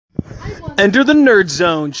Enter the Nerd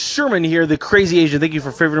Zone. Sherman here, the Crazy Asian. Thank you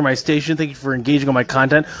for favoriting my station. Thank you for engaging on my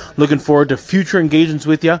content. Looking forward to future engagements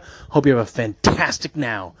with you. Hope you have a fantastic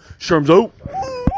now. Sherm's out.